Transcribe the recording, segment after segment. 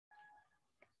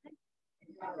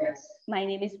My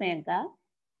name is Priyanka.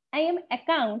 I am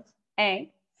accounts and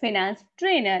finance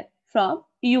trainer from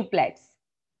Uplatz.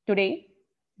 Today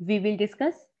we will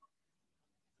discuss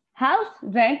house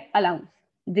rent allowance.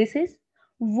 This is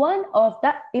one of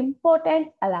the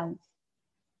important allowance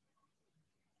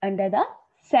under the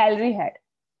salary head.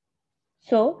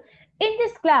 So in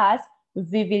this class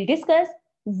we will discuss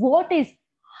what is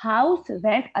house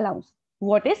rent allowance,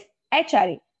 what is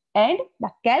HRA, and the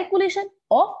calculation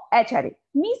of HRA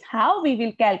means how we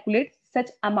will calculate such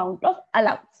amount of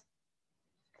allowance.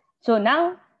 So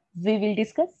now we will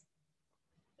discuss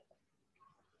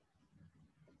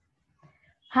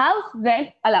house rent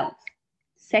allowance.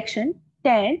 Section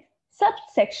 10,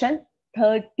 subsection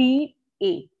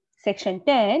 13A. Section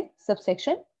 10,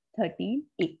 subsection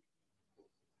 13A.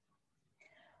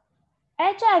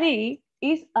 HRA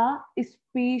is a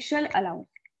special allowance.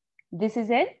 This is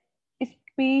a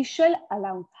special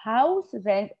allowance. House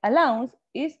rent allowance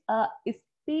is a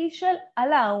special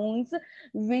allowance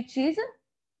which is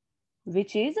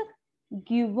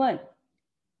given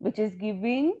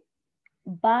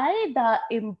by the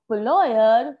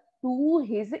employer to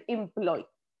his employee.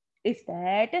 Is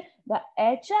that the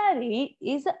HRA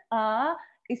is a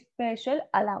special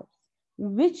allowance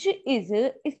which is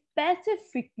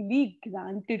specifically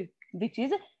granted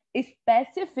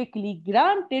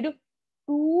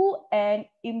to an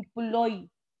employee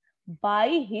by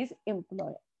his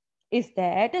employer. Is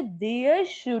that there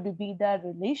should be the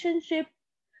relationship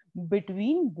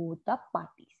between both the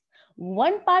parties.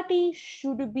 One party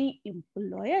should be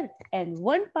employer and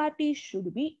one party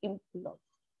should be employee.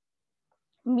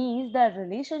 Means the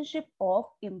relationship of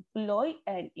employee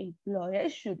and employer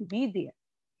should be there.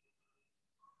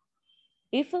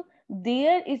 If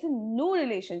there is no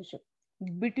relationship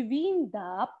between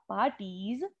the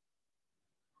parties,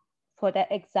 for the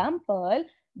example,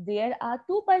 there are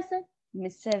two persons,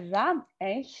 Mr. Ram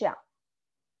and Shyam.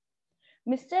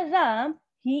 Mr. Ram,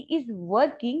 he is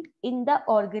working in the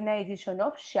organization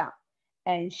of Shyam,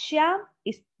 and Shyam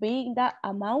is paying the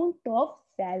amount of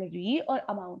salary or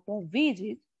amount of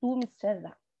wages to Mr.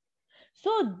 Ram.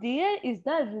 So there is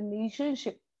the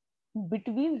relationship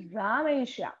between Ram and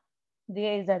Shyam.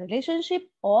 There is a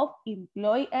relationship of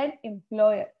employee and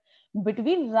employer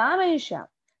between Ram and Shyam.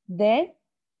 Then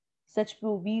such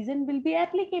provision will be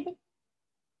applicable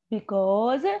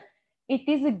because it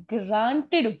is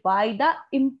granted by the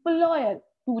employer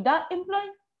to the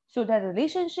employee. So the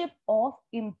relationship of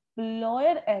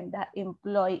employer and the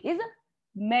employee is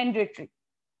mandatory.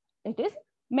 It is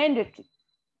mandatory.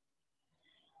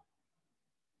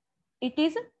 It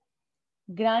is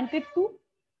granted to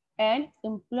an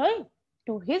employee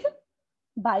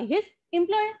by his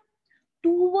employer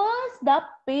towards the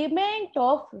payment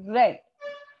of rent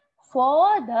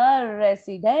for the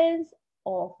residence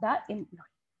of the employee.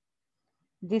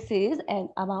 This is an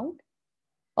amount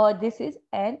or this is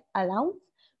an allowance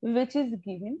which is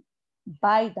given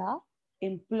by the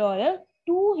employer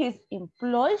to his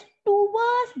employees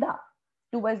towards the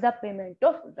payment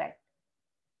of rent.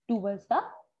 Towards the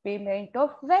payment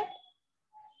of rent.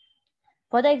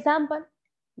 For the example,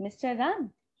 Mr.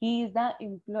 Ram, he is the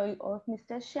employee of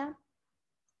Mr. Shyam.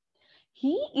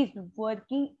 He is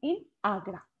working in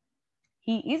Agra.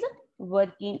 Means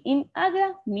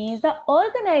the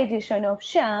organization of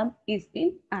Shyam is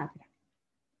in Agra.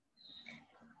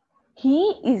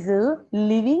 He is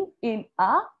living in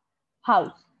a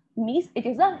house, means it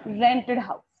is a rented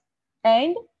house.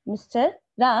 And Mr.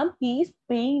 Ram, he is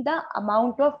paying the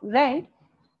amount of rent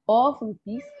of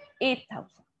rupees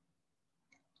 8,000.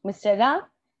 Mr. Ram,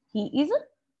 he is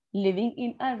living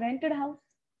in a rented house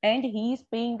and he is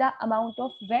paying the amount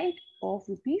of rent of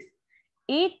rupees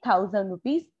 8,000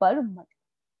 rupees per month.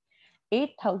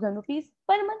 8,000 rupees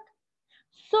per month.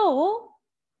 So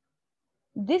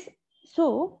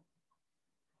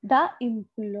the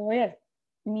employer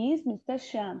means Mr.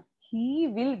 Shyam, he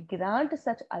will grant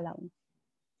such allowance.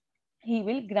 He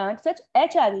will grant such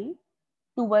HRA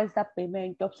towards the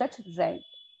payment of such rent.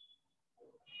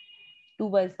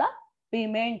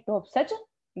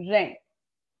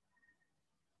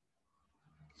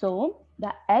 So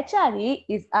the HRA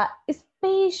is a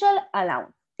special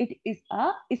allowance. It is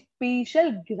a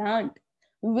special grant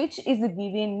which is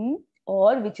given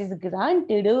or which is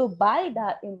granted by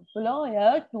the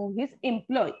employer to his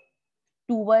employee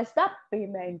towards the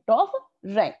payment of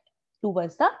rent.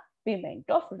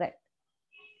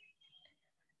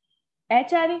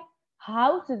 HRA,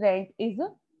 house rent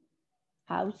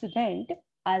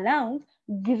allowance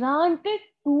granted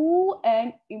to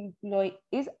an employee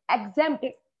is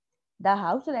exempted. The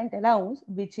house rent allowance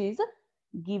which is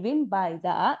given by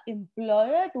the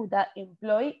employer to the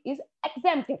employee is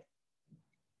exempted.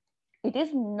 It is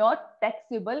not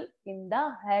taxable in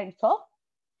the hands of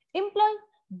employee,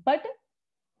 but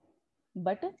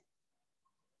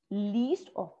least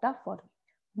of the following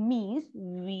means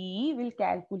we will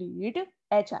calculate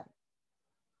HRA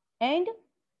and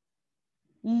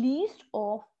least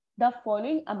of the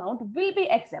following amount will be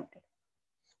exempted.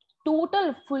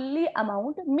 Total fully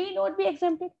amount may not be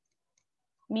exempted.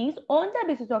 Means on the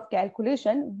basis of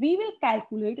calculation, we will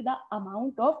calculate the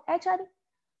amount of HRA.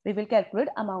 We will calculate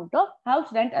amount of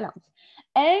house rent allowance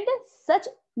and such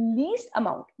least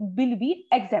amount will be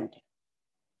exempted.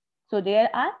 So there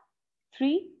are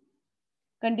three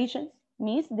conditions,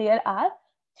 means there are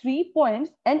 3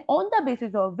 points and on the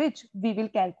basis of which we will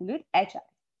calculate HRA.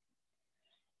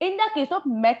 In the case of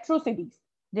metro cities,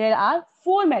 there are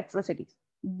 4 metro cities: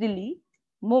 Delhi,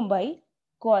 Mumbai,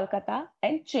 Kolkata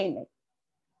and Chennai.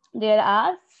 There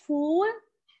are 4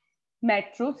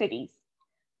 metro cities: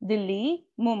 Delhi,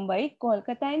 Mumbai,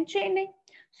 Kolkata and Chennai.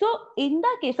 So in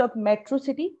the case of metro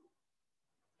city,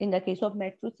 the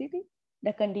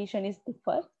condition is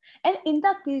different. And in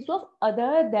the case of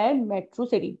other than metro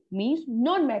city, means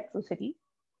non-metro city,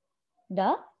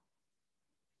 the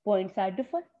points are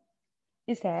different.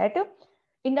 Is that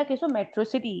in the case of metro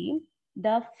city,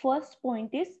 the first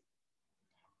point is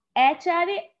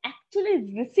HRA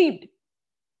actually received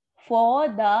for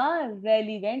the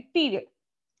relevant period.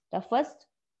 The first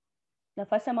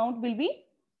amount will be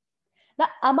the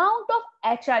amount of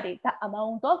HRA, the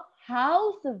amount of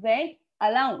house rent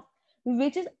allowance,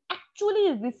 which is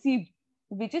actually received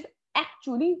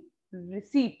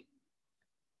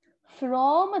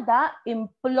from the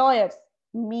employers,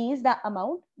 means the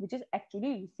amount which is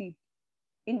actually received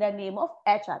in the name of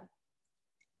HRA.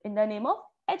 In the name of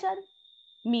HRA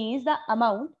means the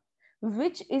amount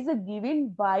which is given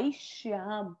by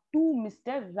Shyam to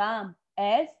Mr. Ram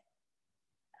as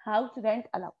house rent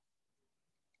allowance.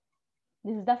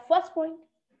 This is the first point.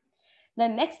 The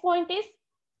next point is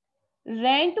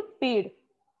rent paid.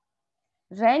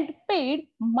 Rent paid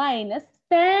minus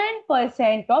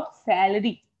 10% of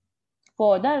salary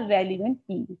for the relevant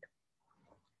period.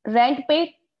 Rent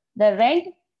paid, the rent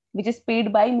which is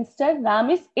paid by Mr. Ram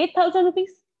is 8,000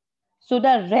 rupees. So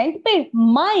the rent paid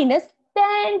minus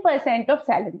 10% of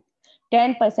salary.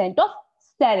 10% of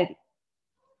salary.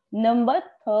 Number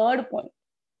third point.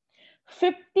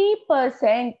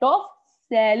 50% of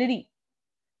salary.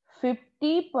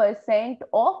 50%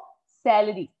 of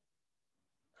salary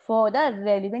for the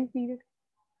relevant period.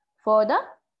 For the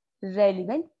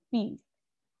relevant period.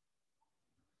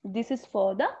 This is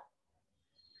for the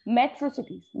metro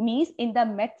cities. Means in the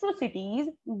metro cities,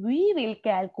 we will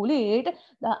calculate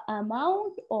the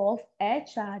amount of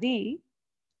HRA.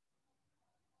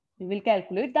 We will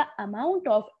calculate the amount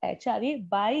of HRA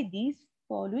by these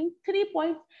following 3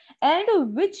 points,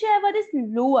 and whichever is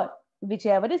lower,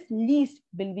 whichever is least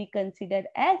will be considered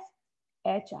as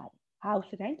HRA, house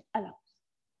rent allowance.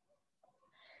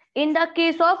 In the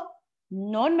case of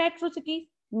non-metro cities,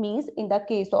 means in the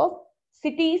case of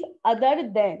cities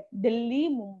other than Delhi,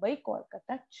 Mumbai,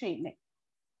 Kolkata, Chennai,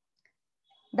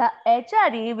 the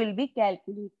HRA will be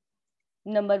calculated.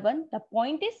 Number 1, the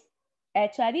point is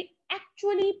HRA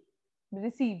actually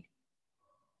received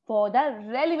for the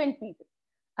relevant period.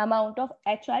 Amount of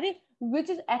HRA which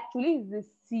is actually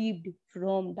received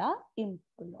from the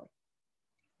employer.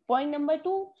 Point number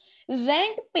 2,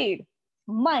 rent paid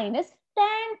minus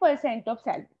 10% of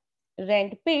salary.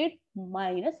 Rent paid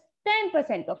minus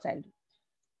 10% of salary.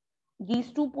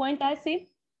 These 2 points are same.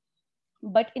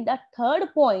 But in the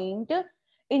third point,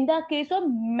 in the case of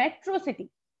metro city,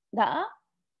 the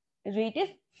rate is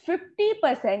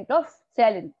 50% of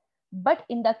salary. But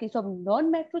in the case of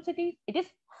non-metro cities, it is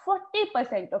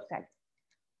 40% of salary.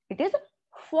 It is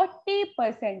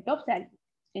 40% of salary.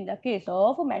 In the case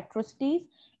of metro cities,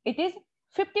 it is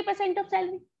 50% of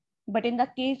salary. But in the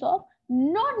case of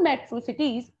non-metro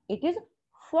cities, it is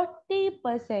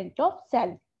 40% of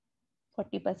salary.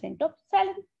 40% of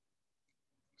salary.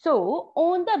 So,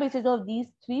 on the basis of these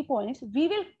 3 points, we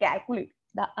will calculate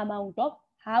the amount of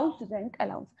house rent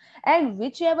allowance, and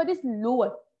whichever is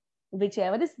lower,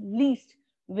 whichever is least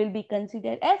will be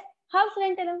considered as house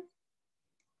rent allowance.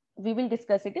 We will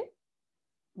discuss it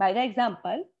by the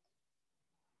example.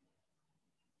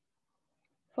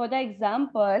 For the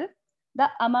example, the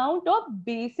amount of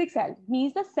basic salary,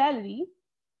 means the salary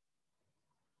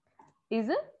is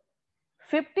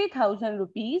 50,000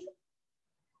 rupees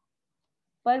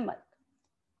per month.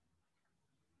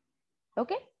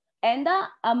 Okay. And the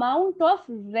amount of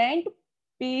rent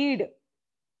paid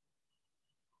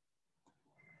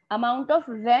Amount of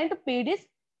rent paid is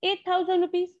 8,000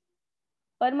 rupees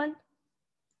per month.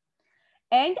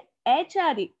 And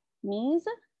HRA means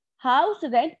house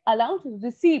rent allowance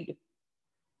received.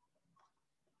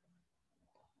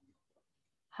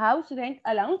 House rent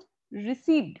allowance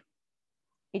received.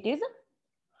 It is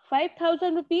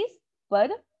 5,000 rupees per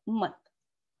month.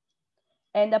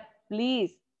 And the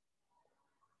place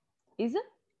is,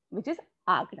 which is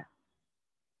Agra.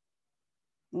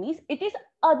 Means it is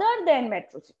other than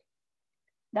metro city.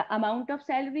 The amount of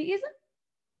salary is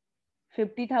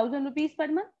 50,000 rupees per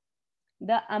month.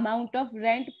 The amount of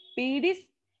rent paid is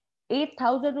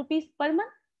 8,000 rupees per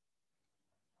month.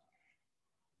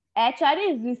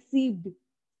 HRA received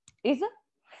is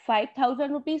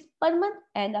 5,000 rupees per month,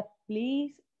 and the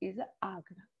place is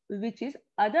Agra, which is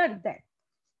other than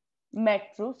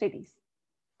metro cities.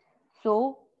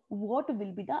 So what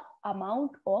will be the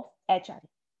amount of HRA?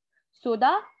 So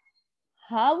the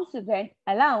house rent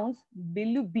allowance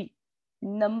will be,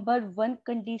 number one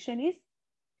condition is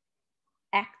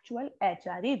actual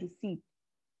HRA received.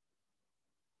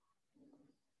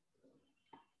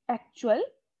 Actual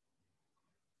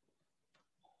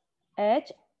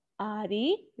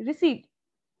HRA received.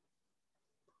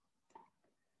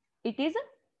 It is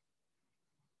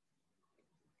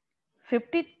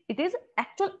 50. It is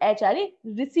actual HRA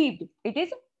received. It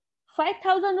is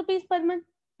 5,000 rupees per month.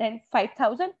 Then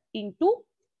 5,000 into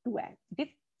 12. It is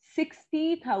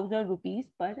 60,000 rupees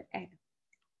per annum.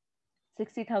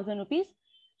 60,000 rupees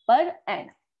per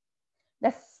annum.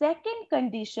 The second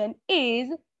condition is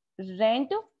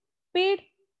rent paid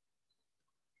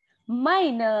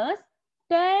minus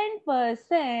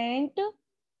 10%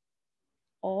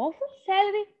 of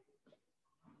salary.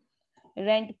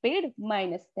 Rent paid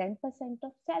minus 10%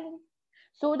 of salary.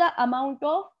 So the amount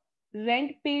of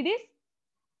rent paid is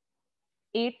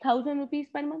 8,000 rupees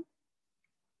per month.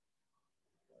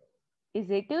 Is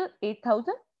it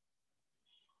 8,000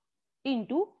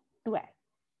 into 12?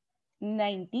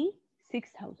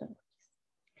 96,000 rupees.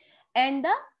 And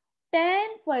the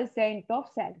 10% of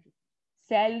salary.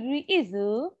 Salary is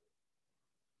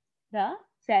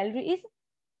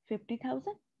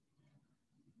 50,000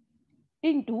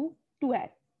 into 12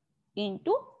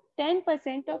 into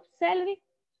 10% of salary.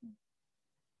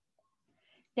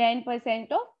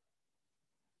 10% of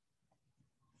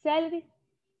salary.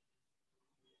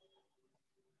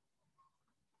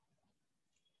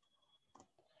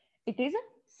 It is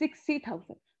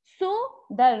 60,000. So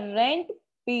the rent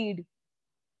paid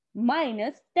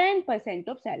minus 10%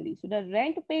 of salary. So the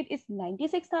rent paid is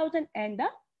 96,000 and the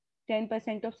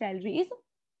 10% of salary is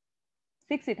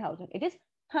 60,000. It is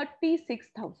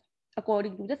 36,000.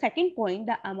 According to the second point,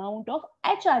 the amount of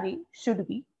HRA should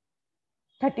be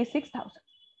 36,000.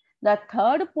 The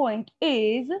third point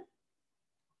is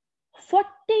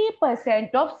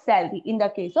 40% of salary in the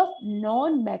case of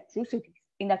non-metro cities.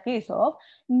 In the case of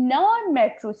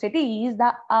non-metro cities,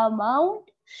 the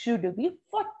amount should be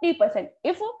 40%.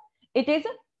 If it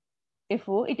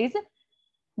is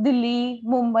Delhi,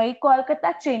 Mumbai,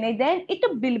 Kolkata, Chennai, then it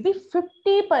will be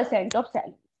 50% of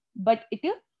salary. But it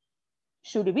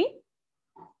should be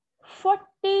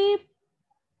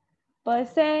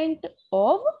 40%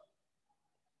 of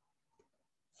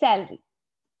salary.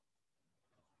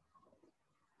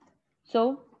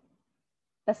 So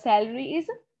the salary is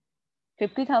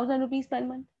 50,000 rupees per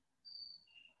month.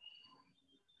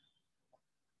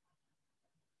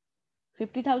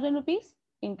 50,000 rupees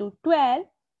into 12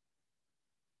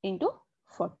 into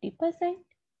 40%.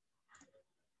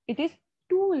 It is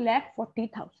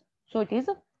 2,40,000. So it is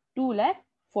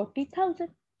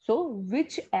 2,40,000. So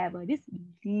whichever is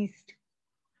least.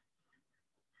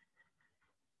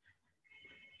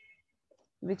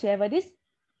 Whichever is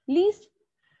least.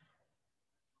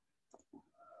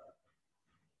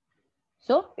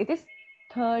 So it is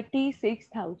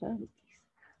 36,000 rupees.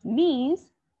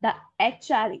 Means the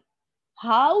HRA,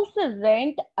 house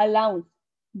rent allowance,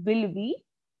 will be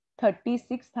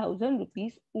 36,000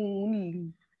 rupees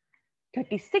only.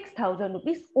 36,000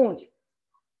 rupees only.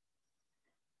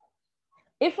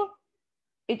 If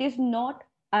it is not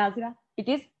Agra, it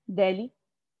is Delhi.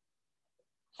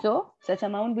 So such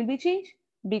amount will be changed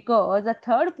because the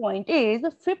third point is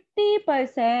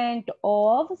 50%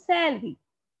 of salary.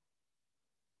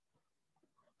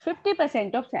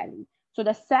 50% of salary. So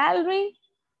the salary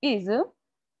is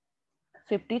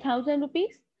 50,000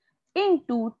 rupees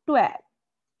into 12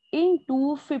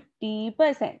 into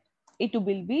 50%. It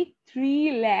will be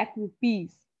 3 lakh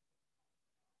rupees.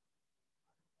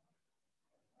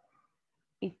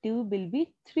 It will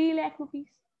be 3 lakh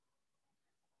rupees.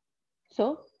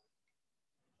 So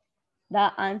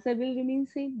the answer will remain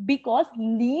same because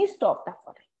least of the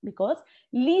following. because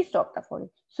least of the following.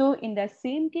 So in the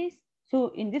same case,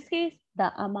 so in this case,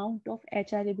 the amount of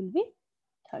HRA will be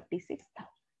 36,000.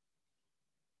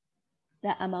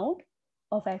 The amount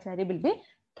of HRA will be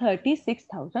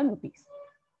 36,000 rupees.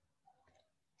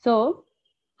 So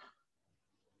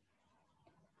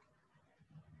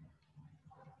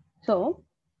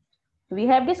we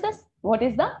have discussed what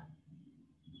is the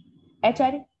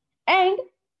HRA and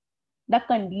the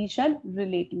condition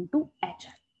relating to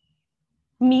HRA.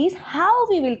 Means how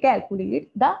we will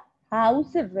calculate the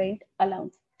house rent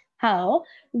allowance. How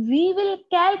we will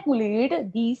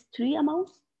calculate these three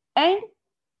amounts and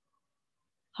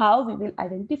how we will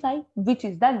identify which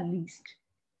is the least.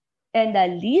 And the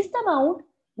least amount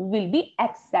will be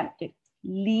exempted.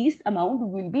 Least amount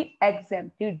will be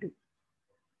exempted.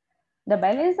 The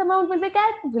balance amount will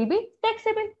be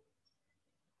taxable.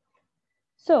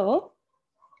 So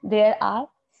there are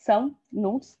some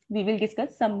notes. We will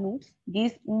discuss some notes.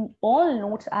 These all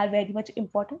notes are very much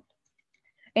important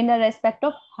in the respect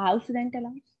of house rent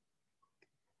allowance.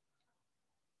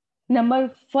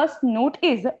 First note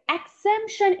is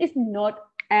exemption is not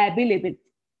available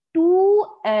to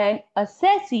an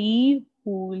assessee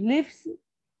who lives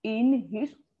in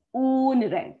his own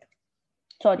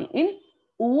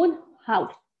own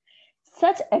house.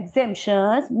 Such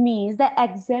exemptions means the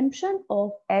exemption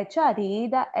of HRA,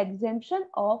 the exemption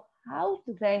of house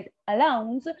rent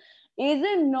allowance is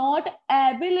not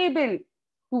available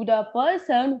to the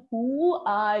person who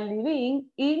are living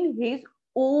in his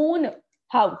own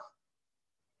house.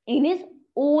 In his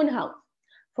own house.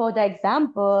 For the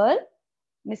example,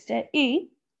 Mr. A,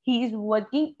 he is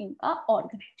working in an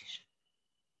organization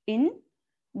in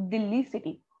Delhi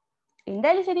city.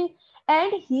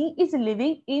 And he is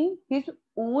living in his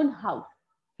own house.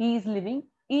 He is living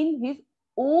in his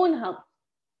own house.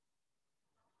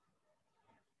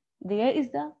 There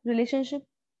is the relationship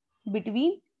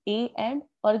between A and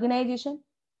organization.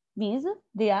 Means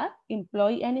they are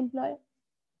employee and employer.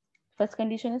 First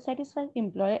condition is satisfied.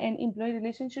 Employer and employee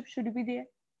relationship should be there.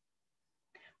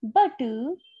 But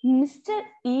Mr.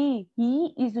 A,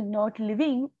 he is not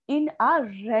living in a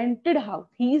rented house.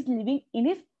 He is living in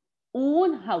his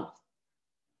own house.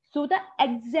 So the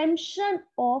exemption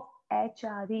of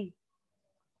HRA,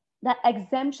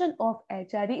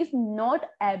 is not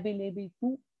available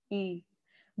to A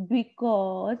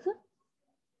because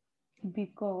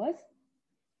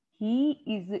he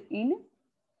is in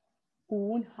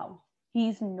own house. He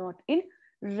is not in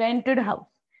rented house.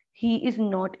 He is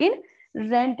not in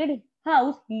rented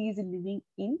house. He is living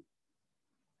in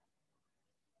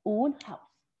own house.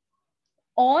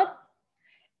 Or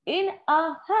in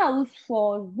a house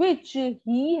for which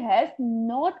he has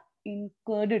not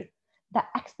incurred the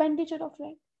expenditure of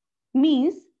rent.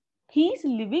 Means he is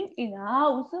living in a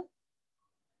house.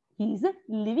 He is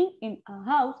living in a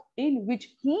house in which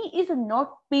he is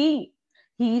not paying.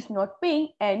 He is not paying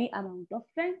any amount of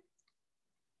rent.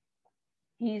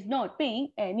 He is not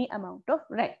paying any amount of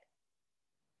rent.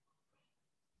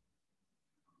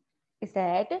 Is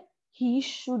that he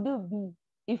should be,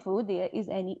 if there is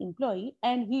any employee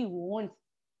and he wants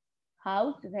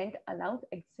house rent allowance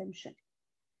exemption,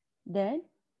 then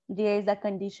there is a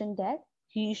condition that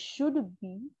he should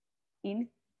be in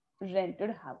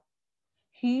rented house.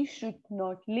 He should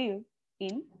not live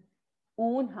in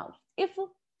own house. If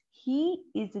he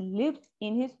is lived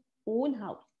in his own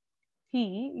house,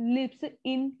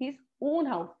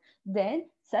 then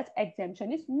such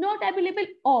exemption is not available,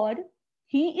 or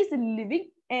he is living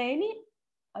any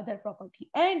other property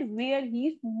and where he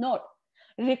is not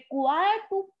required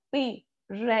to pay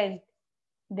rent,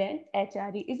 then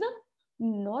HRA is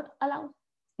not allowed,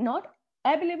 not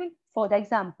available. For the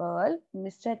example,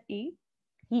 Mr. A,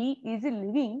 he is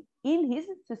living in his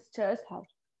sister's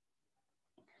house.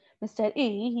 Mr. A,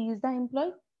 he is the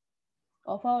employee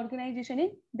of our organization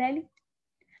in Delhi,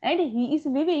 and he is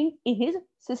living in his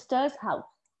sister's house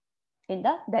in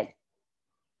the Delhi.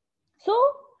 So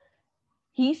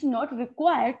he is not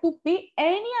required to pay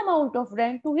any amount of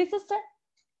rent to his sister.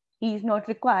 He is not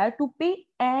required to pay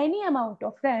any amount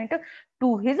of rent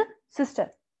to his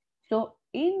sister. So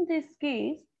in this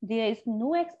case, there is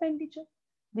no expenditure.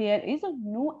 There is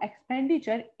no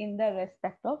expenditure in the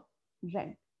respect of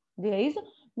rent. There is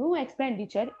no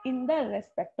expenditure in the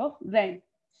respect of rent.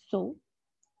 So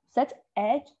such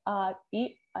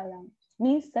HRA allowance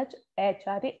means such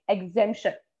HRA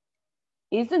exemption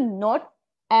is not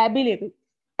available.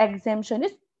 Exemption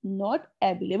is not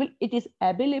available. It is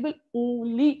available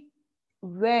only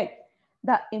when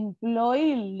the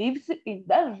employee lives in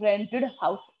the rented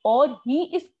house, or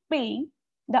he is paying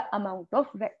the amount of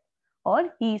rent,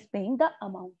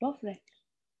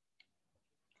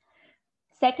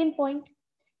 Second point,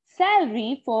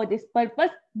 salary for this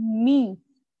purpose means,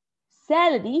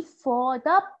 salary for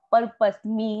the purpose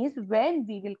means when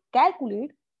we will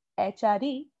calculate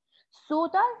HRA, so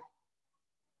the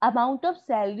amount of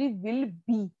salary will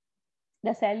be,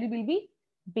 the salary will be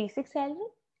basic salary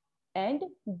and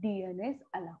DNS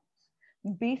allowance.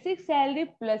 Basic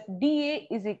salary plus DA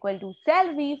is equal to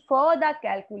salary for the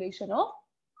calculation of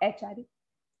HRA.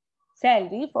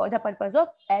 Salary for the purpose of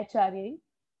HRA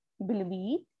will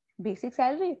be basic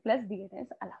salary plus DNS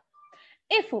allowance.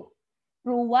 If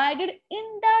provided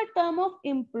in the term of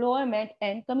employment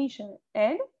and commission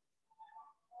as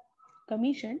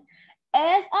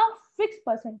a fixed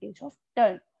percentage of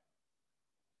term.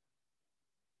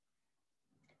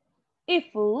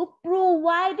 If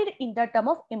provided in the term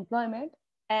of employment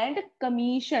and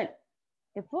commission,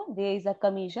 if there is a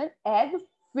commission as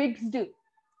fixed,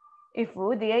 if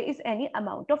there is any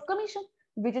amount of commission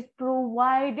which is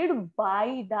provided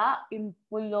by the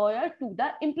employer to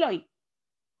the employee,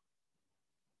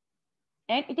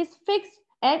 and it is fixed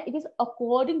and it is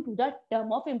according to the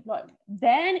term of employment,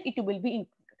 then it will be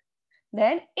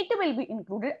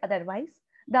included. Otherwise,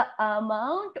 the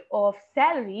amount of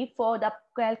salary for the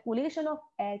calculation of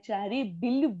HRA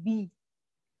will be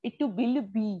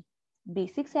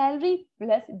basic salary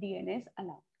plus DNS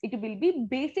allowance. It will be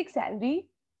basic salary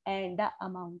and the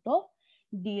amount of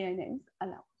DNS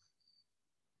allowance.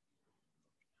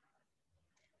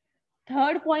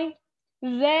 Third point,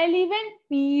 relevant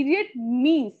period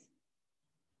means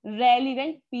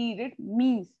the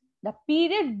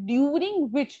period during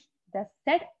which the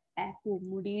said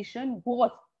accommodation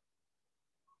was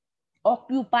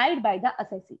occupied by the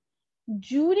assessee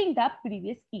during the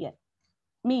previous year.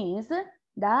 Means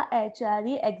the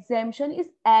HRA exemption is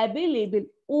available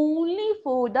only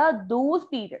for those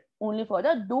period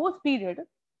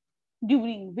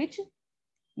during which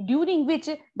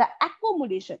the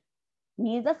accommodation,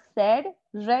 means the said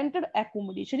rented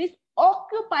accommodation, is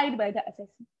occupied by the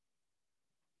assessee.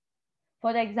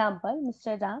 For example,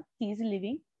 Mr. Ram, he is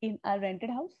living in a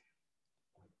rented house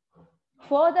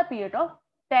for the period of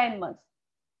 10 months,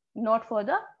 not for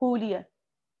the whole year,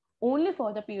 only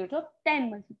for the period of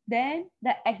 10 months. Then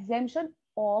the exemption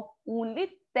of only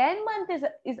 10 months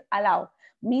is allowed.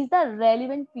 Means the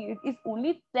relevant period is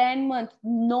only 10 months,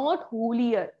 not whole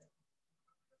year.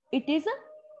 It is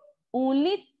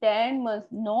only 10 months,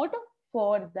 not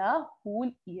for the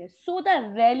whole year. So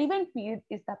the relevant period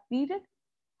is the period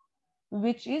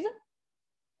which is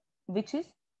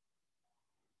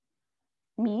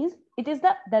means it is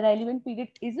the relevant period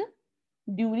is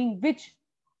during which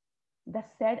the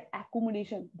said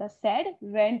accommodation, the said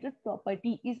rented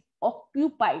property is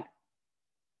occupied.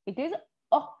 It is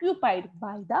occupied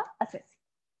by the assessee.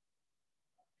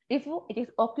 If it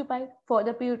is occupied for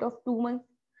the period of 2 months,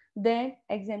 then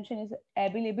exemption is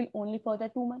available only for the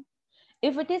 2 months.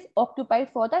 If it is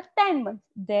occupied for the 10 months,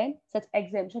 then such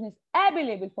exemption is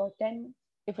available for 10 months.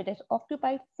 If it is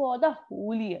occupied for the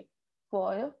whole year,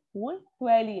 for the whole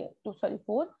 12 years,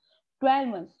 for 12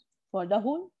 months, for the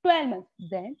whole 12 months,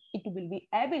 then it will be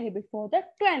available for the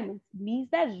 12 months. Means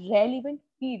the relevant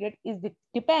period is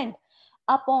depend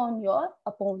upon the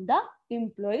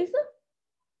employee's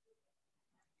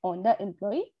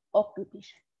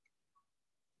occupation.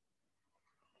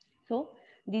 So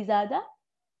these are the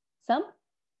some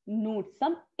notes,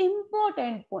 some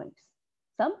important points.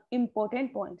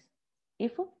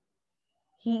 If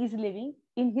he is living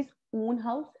in his own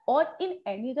house or in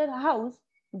any other house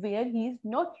where he is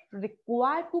not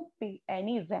required to pay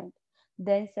any rent,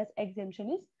 then such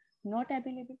exemption is not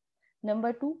available.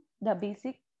 Number 2,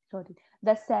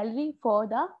 the salary for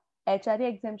the HRA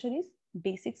exemption is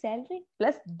basic salary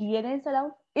plus DNS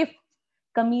allowance if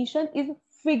commission is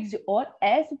fixed or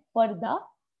as per the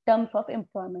terms of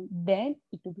employment, then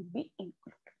it will be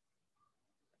included.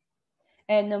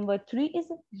 And number 3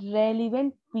 is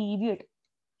relevant period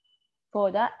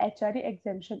for the HRA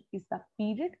exemption is the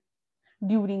period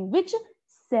during which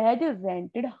said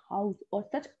rented house or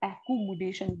such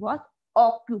accommodation was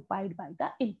occupied by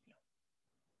the employer.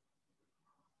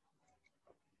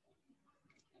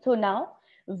 So now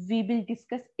we will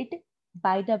discuss it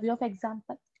by the way of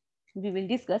example.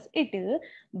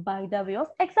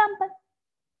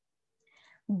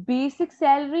 Basic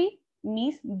salary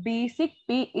means basic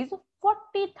pay is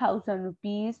 40,000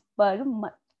 rupees per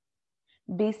month.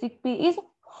 Basic pay is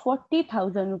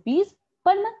 40,000 rupees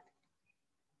per month.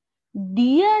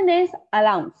 DNS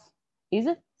allowance is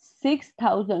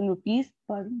 6,000 rupees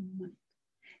per month.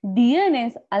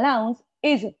 DNS allowance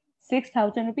is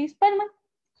 6,000 rupees per month.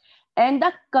 And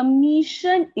the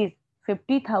commission is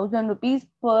 50,000 rupees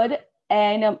per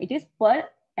annum. It is per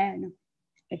annum.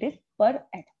 It is per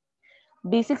annum.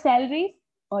 Basic salaries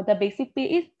or the basic pay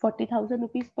is 40,000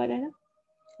 rupees per annum.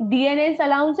 DNS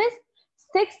allowance is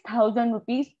 6,000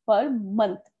 rupees per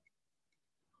month.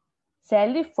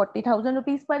 Salary 40,000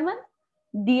 rupees per month.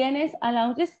 DNS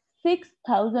allowance is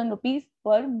 6,000 rupees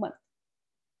per month.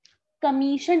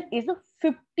 Commission is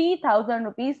 50,000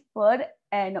 rupees per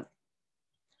annum.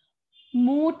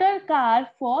 Motor car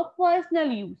for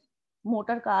personal use.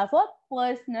 Motor car for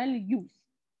personal use.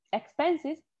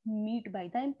 Expenses meet by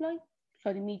the employee.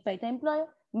 Meet by the employer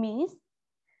means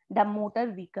the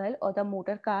motor vehicle or the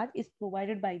motor car is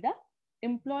provided by the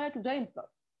employer to the employee.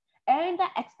 And the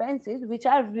expenses which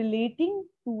are relating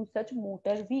to such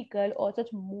motor vehicle or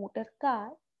such motor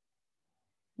car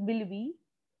will be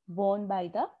borne by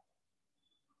the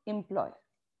employer.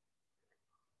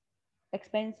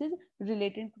 Expenses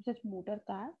related to such motor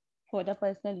car for the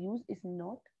personal use is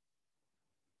not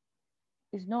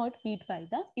paid by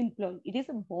the employee. It is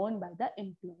borne by the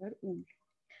employer only,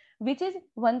 which is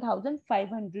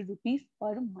 1,500 rupees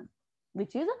per month.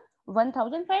 Which is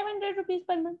 1,500 rupees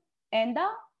per month. And the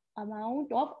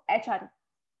amount of HRA.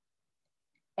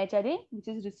 HRA which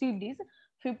is received is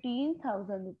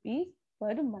 15,000 rupees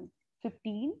per month.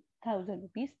 15,000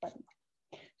 rupees per month.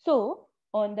 So,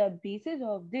 on the basis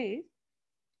of this,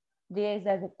 there is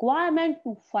a requirement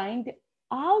to find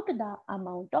out the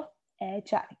amount of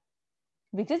HRA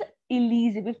which is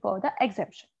eligible for the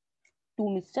exemption to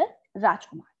Mr.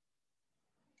 Rajkumar.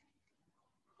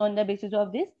 On the basis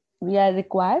of this, we are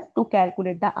required to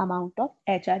calculate the amount of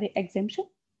HRA exemption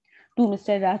to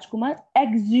Mr. Rajkumar,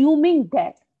 assuming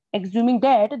that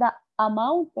the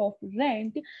amount of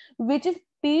rent which is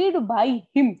paid by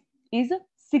him is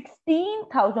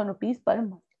 16,000 rupees per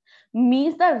month.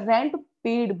 Means the rent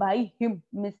paid by him,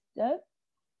 Mr.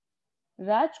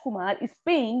 Rajkumar is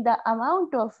paying the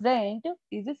amount of rent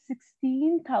is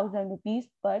 16,000 rupees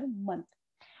per month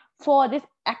for this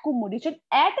accommodation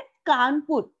at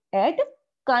Kanpur. At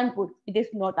Kanpur, it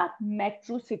is not a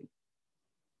metro city.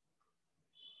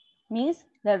 Means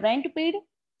the rent paid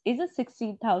is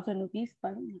 16,000 rupees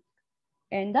per month,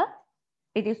 and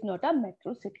it is not a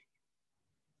metro city.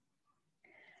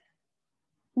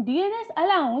 DNS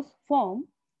allowance form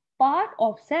part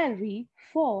of salary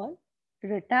for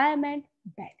retirement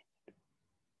benefit.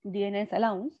 DNS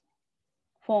allowance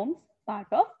forms part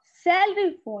of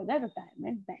salary for the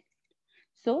retirement benefit.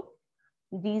 So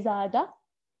this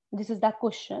is the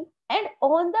question, and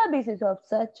on the basis of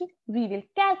such, we will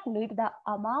calculate the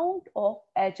amount of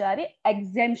HRA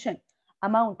exemption.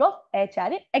 Amount of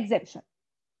HRA exemption.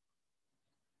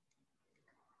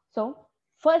 So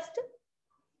first,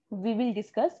 we will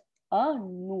discuss a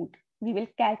note. We will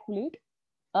calculate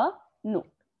a note.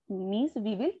 Means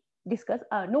we will discuss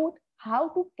a note how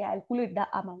to calculate the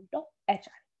amount of HRA.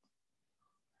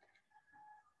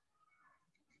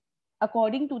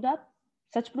 According to the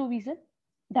such provision,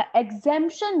 the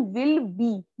exemption will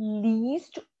be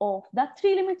least of the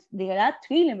three limits. There are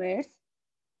three limits.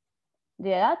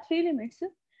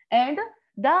 And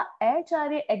the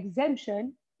HRA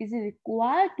exemption is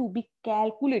required to be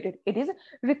calculated. It is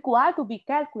required to be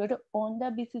calculated on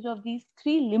the basis of these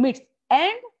three limits,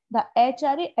 and the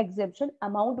HRA exemption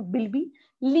amount will be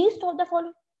least of the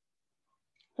following.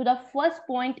 So the first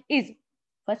point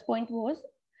was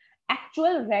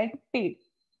actual rent paid.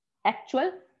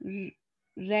 Actual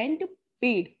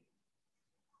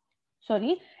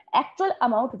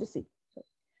amount received.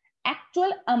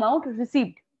 Actual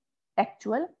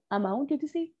amount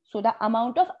received. So the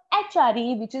amount of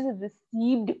HRA which is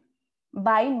received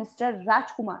by Mr.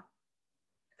 Rajkumar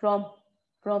from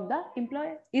the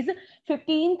employer is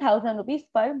 15,000 rupees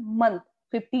per month.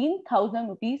 15,000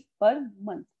 rupees per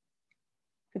month.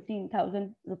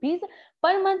 15,000 rupees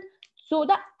per month. So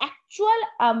the actual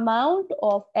amount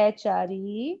of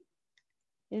HRA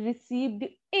received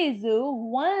is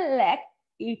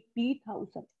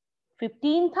 1,80,000.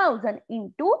 15,000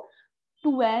 into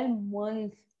 12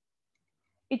 months.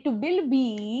 It will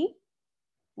be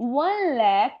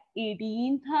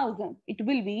 1,18,000. It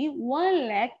will be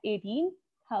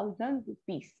 1,18,000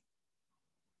 rupees.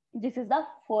 This is the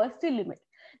first limit.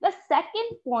 The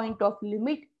second point of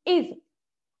limit is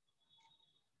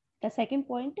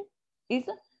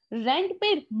rent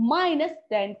paid minus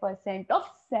 10% of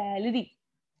salary.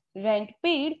 Rent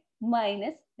paid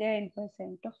minus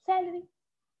 10% of salary.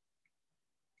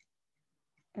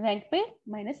 Rent paid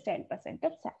minus 10%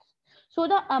 of salary. So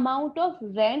the amount of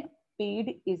rent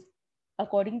paid is,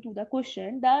 according to the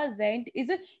question, the rent is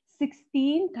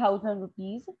 16,000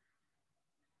 rupees.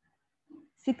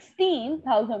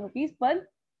 16,000 rupees per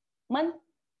month.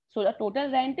 So the total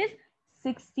rent is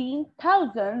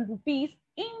 16,000 rupees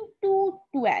into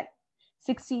 12.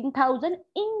 16,000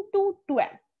 into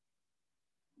 12.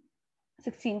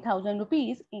 16,000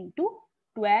 rupees into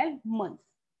 12 months.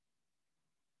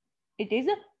 It is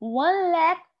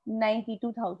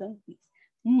 1,92,000 rupees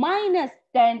minus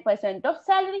 10% of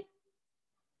salary.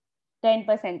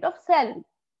 10% of salary.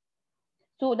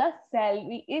 So the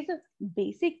salary is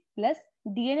basic plus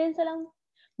DNS allowance.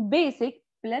 Basic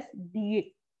plus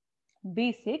DA.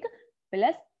 Basic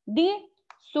plus DA.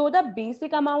 So the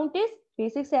basic amount is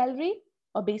basic salary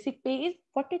or basic pay is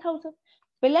 40,000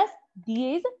 plus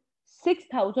DA is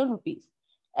 6,000 rupees.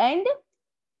 And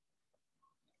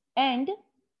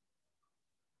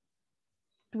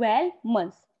 12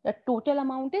 months. The total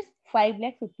amount is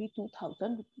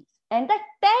 5,52,000 rupees. And the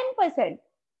 10%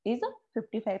 is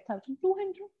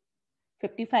 55,200.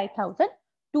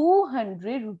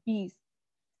 55,200 rupees.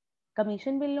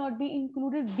 Commission will not be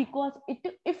included because if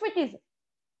it is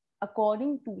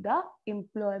according to the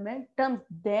employment terms,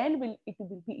 then it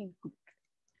will be included.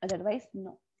 Otherwise,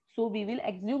 no. So we will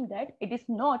assume that it is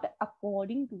not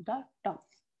according to the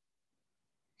terms.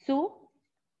 So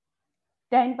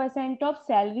 10% of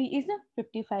salary is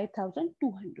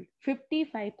 55,200.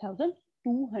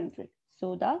 55,200.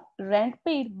 So the rent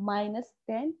paid minus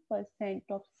 10%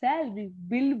 of salary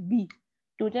will be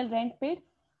total rent paid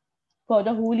for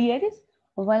the whole year is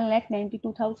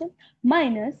 1,92,000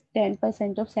 minus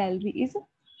 10% of salary is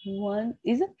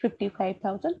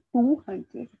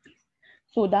 55,200 rupees.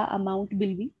 So the amount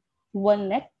will be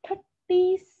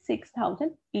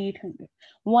 1,36,800.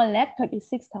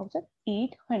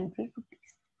 1,36,800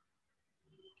 rupees.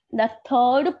 The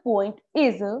third point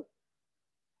is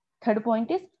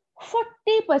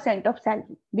 40% of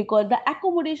salary because the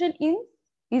accommodation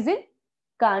is in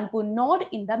Kanpur,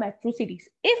 not in the metro cities.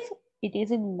 If it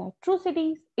is in metro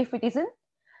cities, if it is in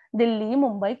Delhi,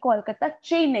 Mumbai, Kolkata,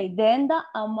 Chennai, then the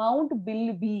amount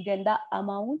will be, then the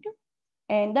amount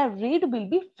and the rate will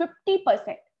be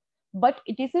 50%. But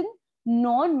it is in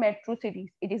non-metro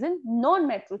cities. It is in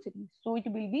non-metro cities. So it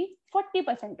will be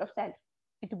 40% of salary.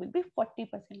 It will be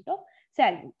 40% of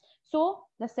salary. So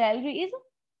the salary is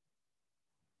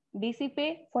basic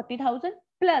pay 40,000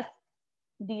 plus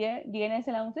DNS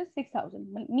allowance is 6,000,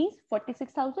 means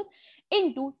 46,000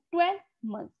 into 12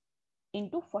 months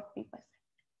into 40%.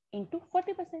 Into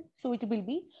 40%. So it will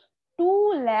be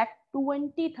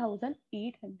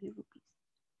 2,20,800 rupees.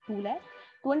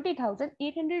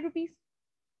 2,20,800 rupees.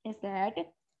 Is that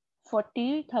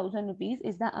 40,000 rupees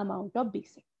is the amount of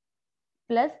basic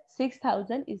plus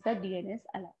 6,000 is the DNS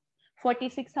allowance.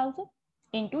 46,000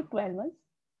 into 12 months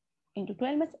into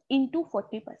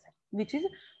 40%, which is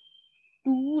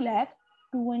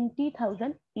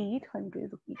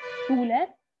 2,20,800 rupees.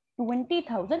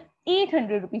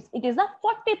 2,20,800 rupees. It is a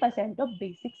 40% of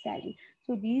basic salary.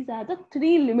 So these are the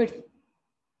three limits.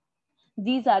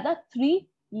 These are the three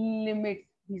limits.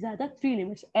 These are the three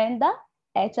limits. And the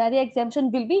HRA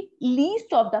exemption will be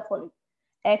least of the following.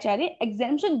 HRA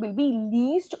exemption will be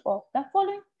least of the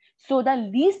following. So the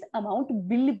least amount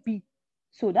will be.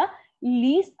 So the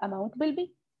least amount will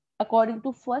be. According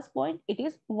to first point, it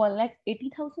is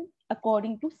 1,80,000.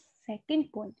 According to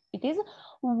second point, it is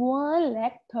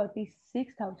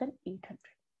 1,36,800.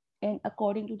 And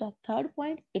according to the third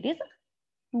point, it is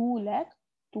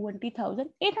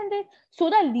 2,20,800. So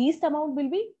the least amount will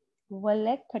be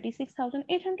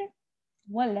 1,36,800.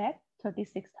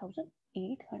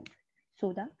 1,36,800.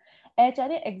 So the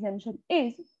HRA exemption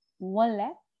is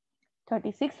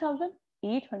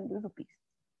 1,36,800 rupees.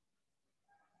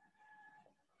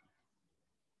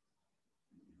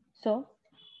 So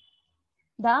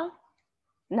now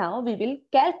we will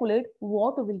calculate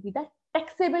what will be the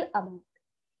taxable amount,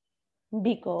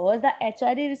 because the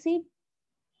HRA receipt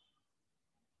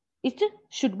it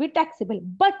should be taxable,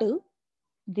 but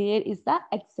there is the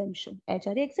exemption,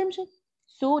 HRA exemption.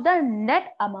 So the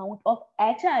net amount of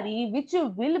HRA which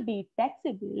will be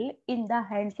taxable in the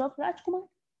hands of Rajkumar.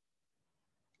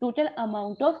 Total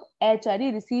amount of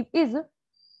HRA received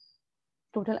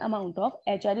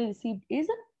is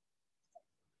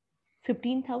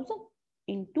 15,000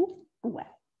 into 12.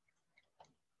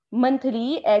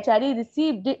 Monthly HRA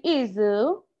received is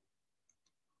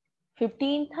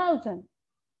 15,000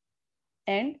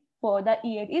 and for the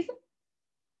year is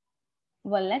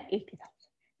 1,80,000.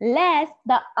 Less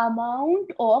the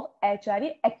amount of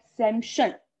HRA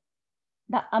exemption,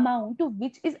 the amount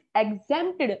which is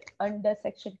exempted under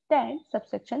section 10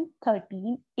 subsection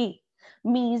 13A,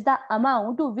 means the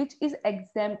amount which is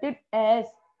exempted as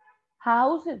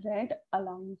house rent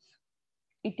allowance.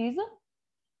 It is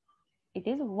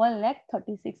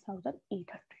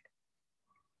 1,36,800,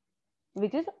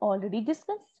 which is already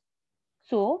discussed.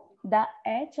 So the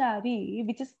HRA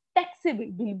which is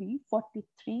taxable will be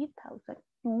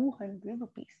 43,200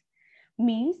 rupees.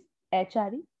 Means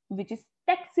HRA which is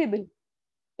taxable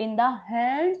in the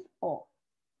hands of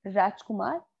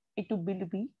Rajkumar, it will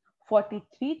be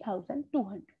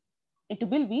 43,200. It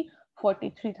will be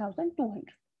 43,200.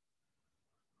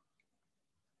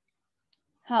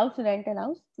 House rent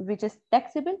allowance, which is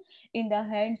taxable in the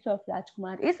hands of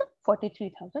Rajkumar, is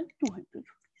 43,200 rupees.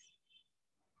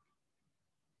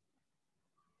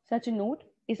 Such a note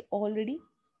is already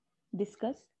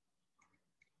discussed.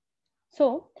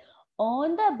 So,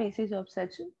 on the basis of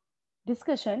such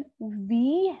discussion,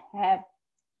 we have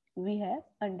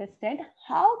understand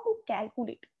how to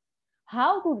calculate,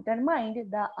 how to determine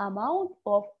the amount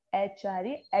of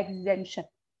HRA exemption.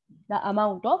 The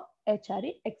amount of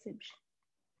HRA exemption.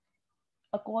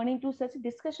 According to such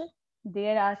discussion,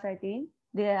 there are three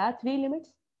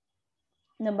limits.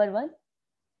 Number 1,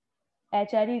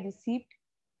 HRA received.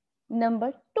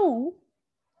 Number 2,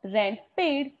 rent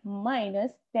paid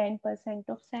minus 10%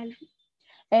 of salary.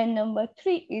 And number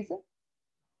 3 is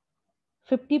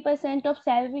 50% of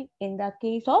salary in the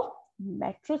case of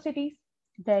metro cities,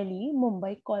 Delhi,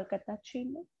 Mumbai, Kolkata,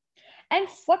 Chennai, and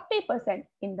 40%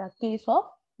 in the case of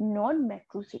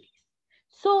non-metro cities.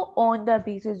 So on the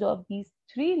basis of these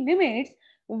three limits,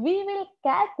 we will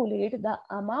calculate the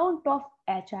amount of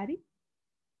HRA.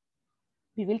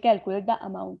 We will calculate the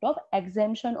amount of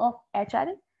exemption of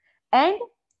HRA, and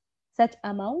such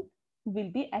amount will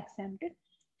be exempted.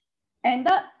 And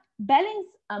the balance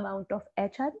amount of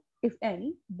HRA, if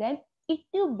any, then it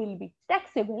will be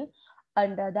taxable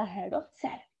under the head of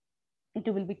salary. It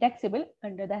will be taxable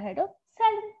under the head of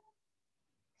salary.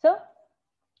 So,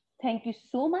 thank you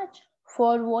so much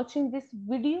for watching this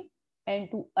video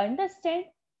and to understand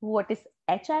what is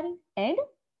HRA and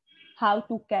how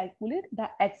to calculate the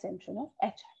exemption of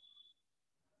HRA.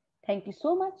 Thank you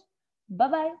so much.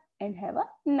 Bye-bye and have a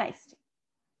nice day.